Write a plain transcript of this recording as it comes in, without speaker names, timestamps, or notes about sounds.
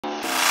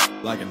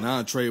Like a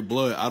non-trade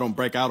blood, I don't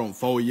break out on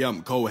 4, yeah,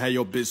 I'm cold. Had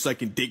your bitch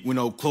sucking dick with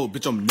no clothes,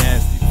 bitch, I'm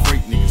nasty.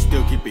 Freak, nigga,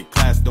 still keep it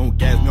class, don't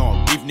gas me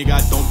on beef, nigga,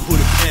 I don't put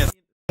it past.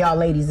 Y'all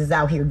ladies is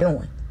out here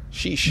doing.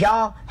 Sheesh.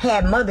 Y'all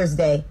had Mother's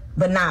Day,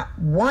 but not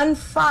one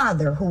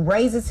father who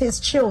raises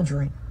his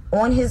children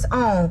on his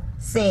own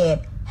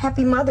said,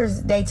 Happy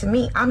Mother's Day to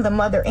me. I'm the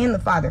mother and the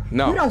father.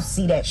 No. You don't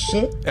see that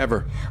shit.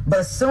 Ever. But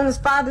as soon as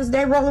Father's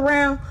Day roll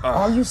around,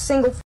 all you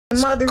single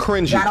mothers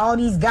cringy. got all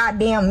these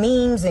goddamn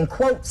memes and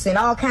quotes and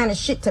all kind of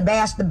shit to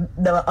bash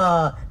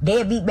the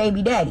deadbeat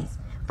baby daddies.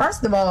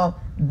 First of all,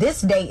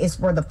 this day is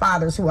for the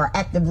fathers who are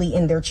actively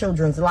in their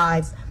children's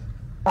lives,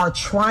 are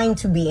trying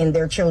to be in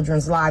their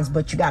children's lives,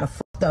 but you got a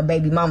fucked up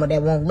baby mama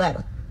that won't let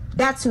them.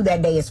 That's who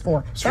that day is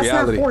for. It's That's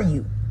reality. not for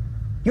you.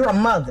 You're a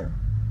mother.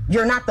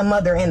 You're not the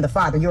mother and the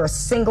father. You're a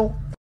single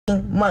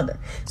mother.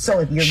 So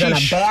if you're gonna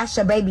bash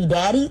a baby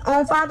daddy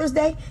on Father's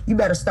Day, you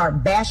better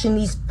start bashing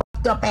these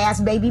fucked up ass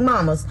baby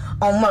mamas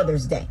on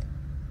Mother's Day.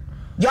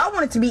 Y'all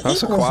want it to be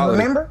That's equals, equality.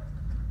 remember?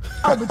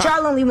 Oh, but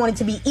y'all only want it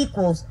to be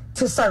equals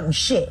to certain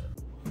shit.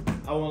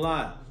 I won't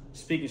lie.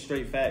 Speaking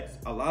straight facts,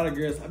 a lot of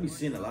girls, I be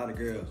seeing a lot of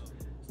girls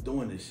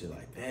doing this shit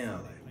like,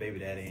 damn, like, baby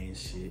daddy ain't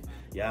shit.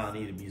 Y'all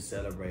need to be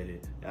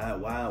celebrated.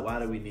 Why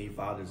do we need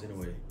fathers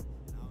anyway?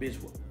 Bitch,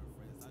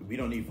 we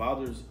don't need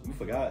fathers. You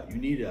forgot. You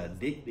need a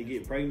dick to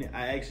get pregnant.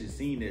 I actually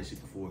seen that shit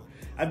before.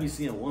 I be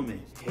seeing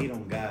women hate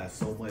on guys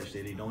so much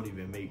that they don't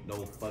even make no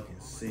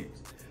fucking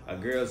sense. A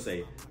girl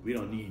say, we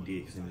don't need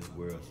dicks in this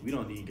world. We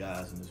don't need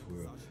guys in this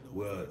world.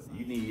 Well,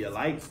 you need your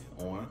lights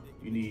on.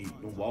 You need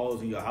the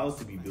walls in your house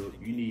to be built.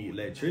 You need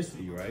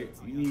electricity, right?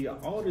 You need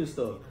all this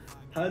stuff.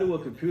 How do a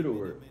computer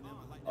work?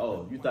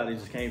 Oh, you thought it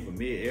just came from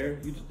mid-air?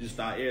 You just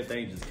thought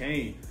everything just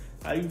came.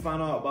 How do you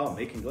find out about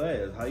making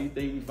glass? How do you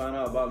think you find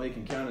out about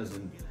making counters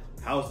and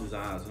house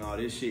designs and all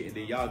this shit? And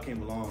then y'all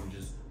came along and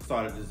just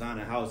started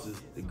designing houses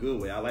the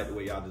good way. I like the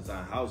way y'all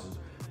design houses,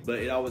 but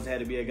it always had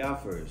to be a guy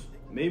first.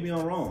 Maybe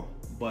I'm wrong,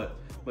 but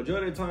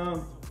majority of the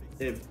time,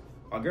 if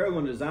a girl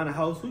gonna design a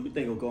house, who you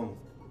think is gonna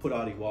put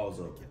all these walls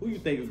up? Who you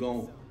think is gonna,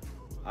 all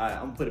right,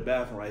 I'm gonna put a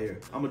bathroom right here.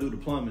 I'm gonna do the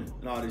plumbing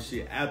and all this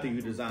shit after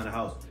you design a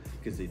house.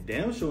 Cause the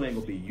damn sure ain't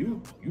gonna be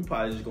you. You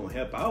probably just gonna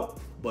help out.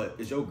 But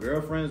is your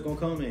girlfriend's gonna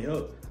come and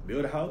help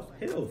build a house?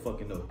 Hell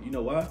fucking no. You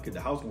know why? Cause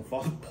the house gonna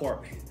fall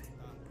apart.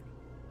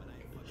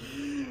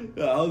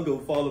 The house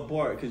gonna fall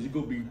apart because you're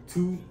gonna be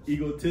too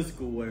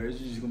egotistical where it's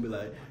just gonna be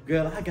like,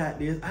 girl, I got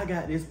this,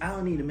 I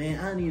don't need a man,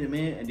 I don't need a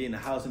man. And then the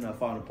house ended up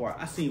falling apart.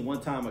 I seen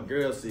one time a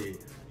girl said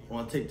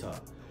on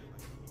TikTok,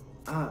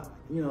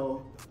 you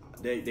know,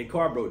 their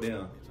car broke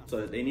down,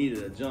 so they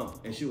needed a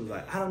jump. And she was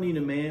like, I don't need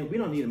a man, we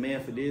don't need a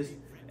man for this.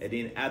 And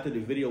then after the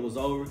video was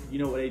over, you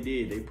know what they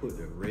did? They put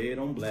the red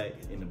on black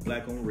and the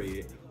black on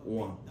red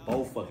on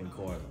both fucking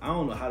cars. I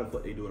don't know how the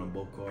fuck they do it on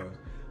both cars,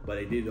 but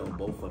they did it on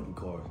both fucking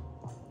cars.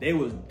 They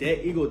was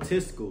that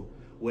egotistical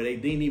where they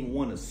didn't even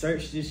want to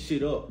search this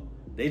shit up.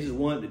 They just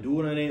wanted to do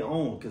it on their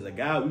own. Cause a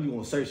guy, we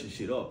gonna search this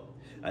shit up.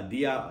 A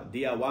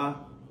DIY,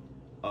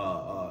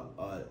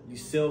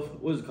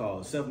 what's it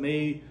called?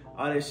 Self-made,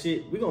 all that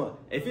shit. We gonna,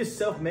 if it's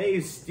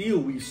self-made,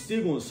 we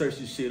still gonna search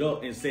this shit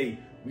up and say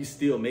we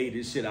still made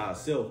this shit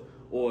ourselves.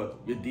 Or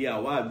your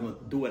DIY, we gonna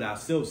do it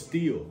ourselves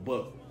still.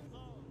 But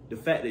the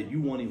fact that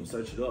you won't even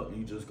search it up and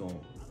you just gonna,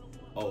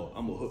 oh,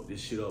 I'm gonna hook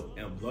this shit up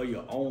and blow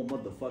your own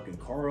motherfucking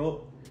car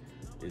up,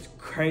 it's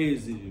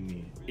crazy to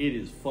me. It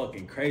is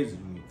fucking crazy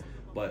to me.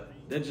 But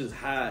that's just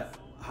how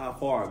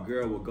far a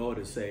girl will go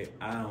to say,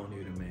 I don't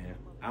need a man.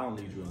 I don't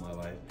need you in my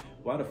life.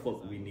 Why the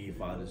fuck do we need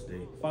Father's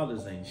Day?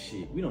 Fathers ain't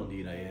shit. We don't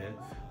need our ass.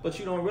 But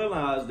you don't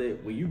realize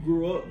that when you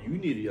grew up, you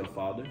needed your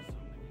father.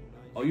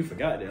 Oh, you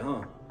forgot that,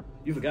 huh?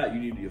 You forgot you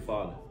needed your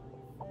father.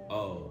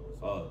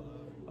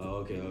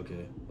 Okay.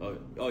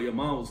 Oh, your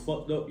mom was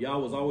fucked up.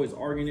 Y'all was always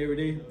arguing every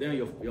day. Damn,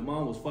 your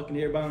mom was fucking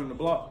everybody on the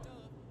block.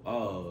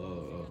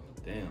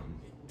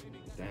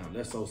 Damn,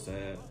 that's so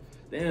sad.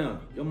 Damn,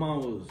 your mom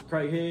was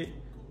crackhead.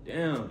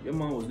 Damn, your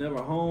mom was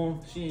never home.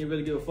 She ain't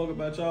really give a fuck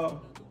about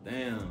y'all.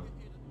 Damn,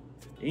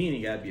 you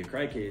ain't gotta be a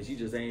crackhead. She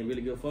just ain't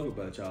really give a fuck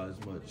about y'all as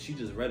much. She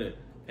just rather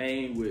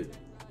hang with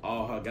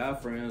all her guy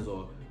friends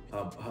or her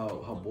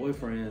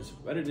boyfriends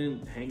rather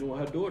than hanging with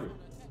her daughter,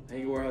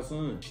 hanging with her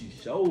son. She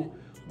showed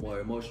more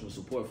emotional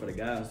support for the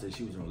guys that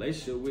she was in a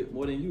relationship with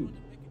more than you.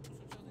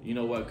 You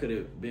know what could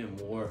have been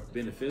more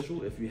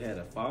beneficial if you had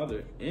a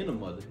father and a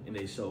mother and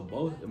they showed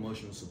both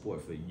emotional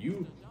support for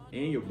you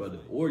and your brother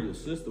or your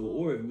sister,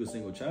 or if you were a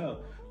single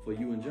child, for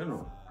you in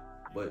general.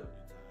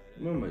 But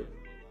remember,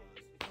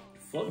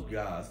 fuck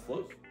guys,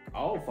 fuck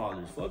all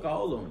fathers, fuck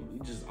all of them,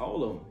 just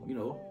all of them, you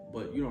know.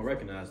 But you don't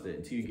recognize that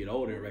until you get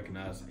older and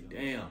recognize, like,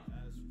 damn,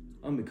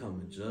 I'm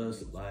becoming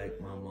just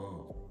like my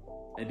mom.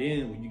 And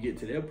then when you get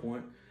to that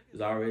point,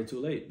 it's already too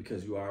late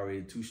because you're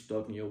already too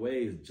stuck in your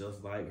ways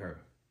just like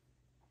her.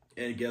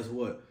 And guess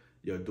what?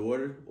 Your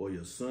daughter or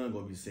your son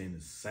gonna be saying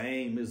the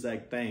same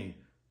exact thing.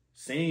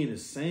 Saying the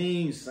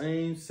same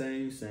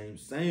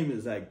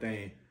exact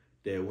thing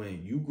that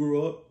when you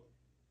grew up,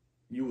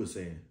 you were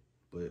saying.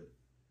 But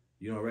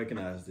you don't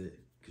recognize it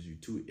because you're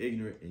too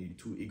ignorant and you're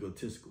too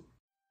egotistical.